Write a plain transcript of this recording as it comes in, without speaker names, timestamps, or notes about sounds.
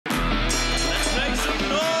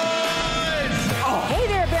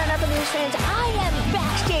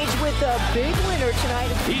a big winner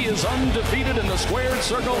tonight. He is undefeated in the squared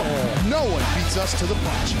circle. No one beats us to the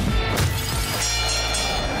punch.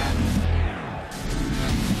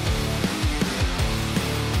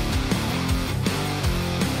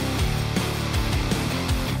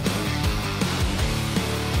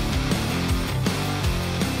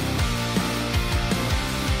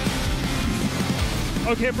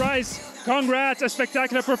 Okay, Bryce, congrats, a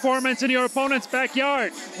spectacular performance in your opponent's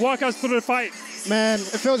backyard. Walk us through the fight. Man,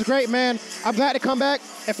 it feels great, man. I'm glad to come back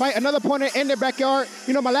and fight another opponent in their backyard.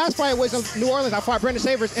 You know, my last fight was in New Orleans. I fought Brendan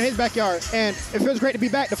Savers in his backyard, and it feels great to be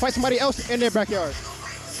back to fight somebody else in their backyard.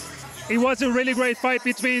 It was a really great fight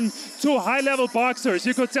between two high-level boxers.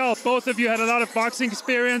 You could tell both of you had a lot of boxing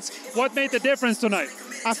experience. What made the difference tonight?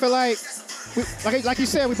 I feel like you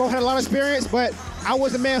said, we both had a lot of experience, but I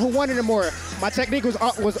was the man who wanted it more. My technique was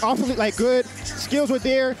awfully good. Skills were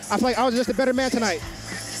there. I feel like I was just a better man tonight.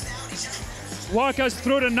 Walk us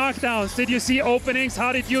through the knockdowns. Did you see openings?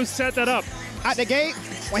 How did you set that up? At the gate,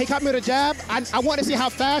 when he caught me with a jab, I wanted to see how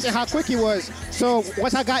fast and how quick he was. So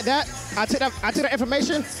once I got that, I took that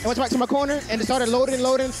information and went back to my corner and started loading.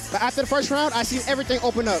 But after the first round, I seen everything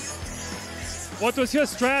open up. What was your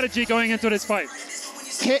strategy going into this fight?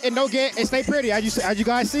 Hit and don't get and stay pretty. As you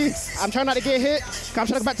guys see, I'm trying not to get hit. I'm trying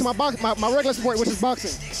to go back to my regular sport, which is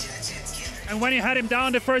boxing. And when you had him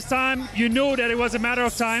down the first time, you knew that it was a matter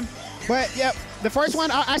of time? But yeah, the first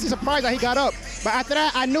one, I was actually surprised that he got up. But after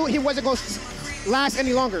that, I knew he wasn't going to last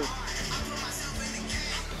any longer.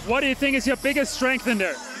 What do you think is your biggest strength in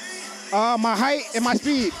there? My height and my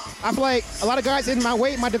speed. I feel like a lot of guys in my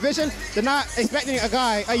weight, my division, they're not expecting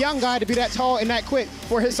a young guy to be that tall and that quick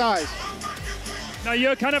for his size. Now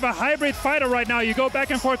you're kind of a hybrid fighter right now. You go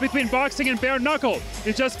back and forth between boxing and bare knuckle.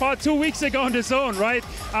 You just fought 2 weeks ago in the zone, right?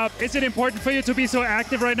 Is it important for you to be so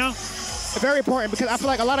active right now? Very important, because I feel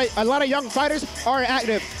like a lot of young fighters are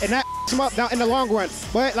active, and that them up down in the long run.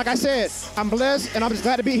 But like I said, I'm blessed, and I'm just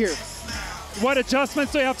glad to be here. What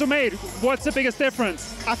adjustments do you have to make? What's the biggest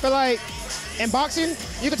difference? I feel like in boxing,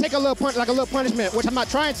 you can take a little punishment, which I'm not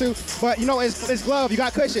trying to, but you know, it's glove, you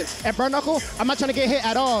got cushion. At bare knuckle, I'm not trying to get hit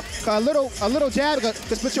at all. A little jab could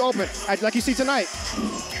split you open, like you see tonight.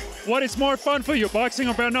 What is more fun for you, boxing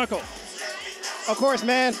or bare knuckle? Of course,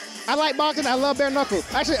 man. I like boxing, I love bare knuckle.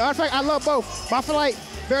 Actually, in fact, I love both, but I feel like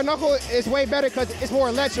bare knuckle is way better because it's more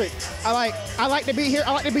electric. I like to be here,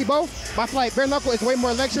 I like to be both, but I feel like bare knuckle is way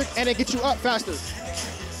more electric and it gets you up faster.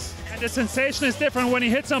 The sensation is different when you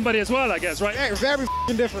hit somebody as well, I guess, right? Very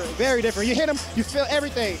different, very different. You hit them, you feel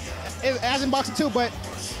everything, as in boxing too, but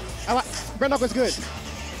bare knuckle is good.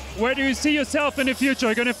 Where do you see yourself in the future? Are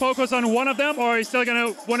you going to focus on one of them, or are you still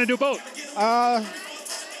going to want to do both?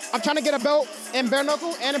 I'm trying to get a belt in bare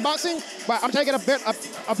knuckle and in boxing, but I'm trying to get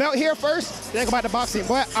a belt here first, then go back to boxing.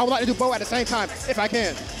 But I would like to do both at the same time, if I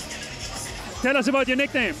can. Tell us about your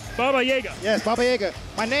nickname, Baba Yaga. Yes, Baba Yaga.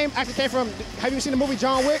 My name actually came from, have you seen the movie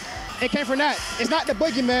John Wick? It came from that. It's not the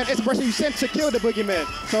boogeyman, it's the person you sent to kill the boogeyman.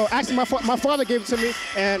 So actually my father gave it to me,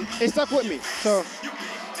 and it stuck with me, so.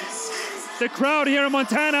 The crowd here in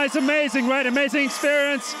Montana is amazing, right? Amazing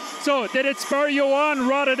experience. So did it spur you on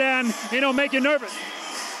rather than, make you nervous?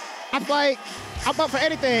 I feel like I'm up for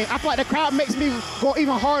anything. I feel like the crowd makes me go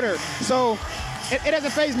even harder. So it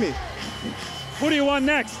doesn't faze me. Who do you want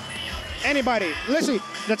next? Anybody. Literally,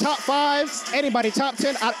 the top 5, anybody, top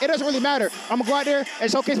 10, it doesn't really matter. I'm going to go out there and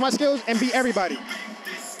showcase my skills and beat everybody.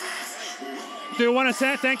 Do you want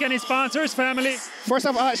to thank any sponsors, family? First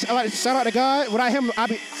off, I'd like to shout out to God. Without him,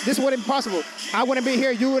 this wouldn't be possible. I wouldn't be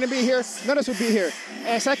here, you wouldn't be here, none of us would be here.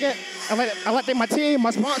 And second, I'd like to thank my team,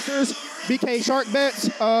 my sponsors, BK Shark Bets,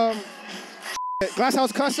 Glass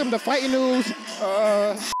House Custom, The Fighting News,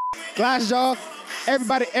 Glass Jaw,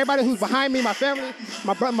 everybody who's behind me, my family,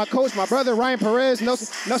 my brother, my coach, my brother, Ryan Perez,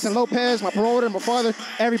 Nelson Lopez, my promoter, my father,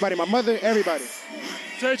 everybody, my mother, everybody.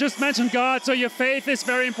 So you just mentioned God, so your faith is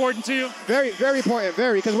very important to you? Very, very important,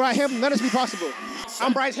 because without him, none of this would be possible.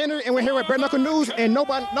 I'm Bryce Henry, and we're here with Bare Knuckle News, and no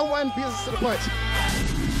one beats us to the punch.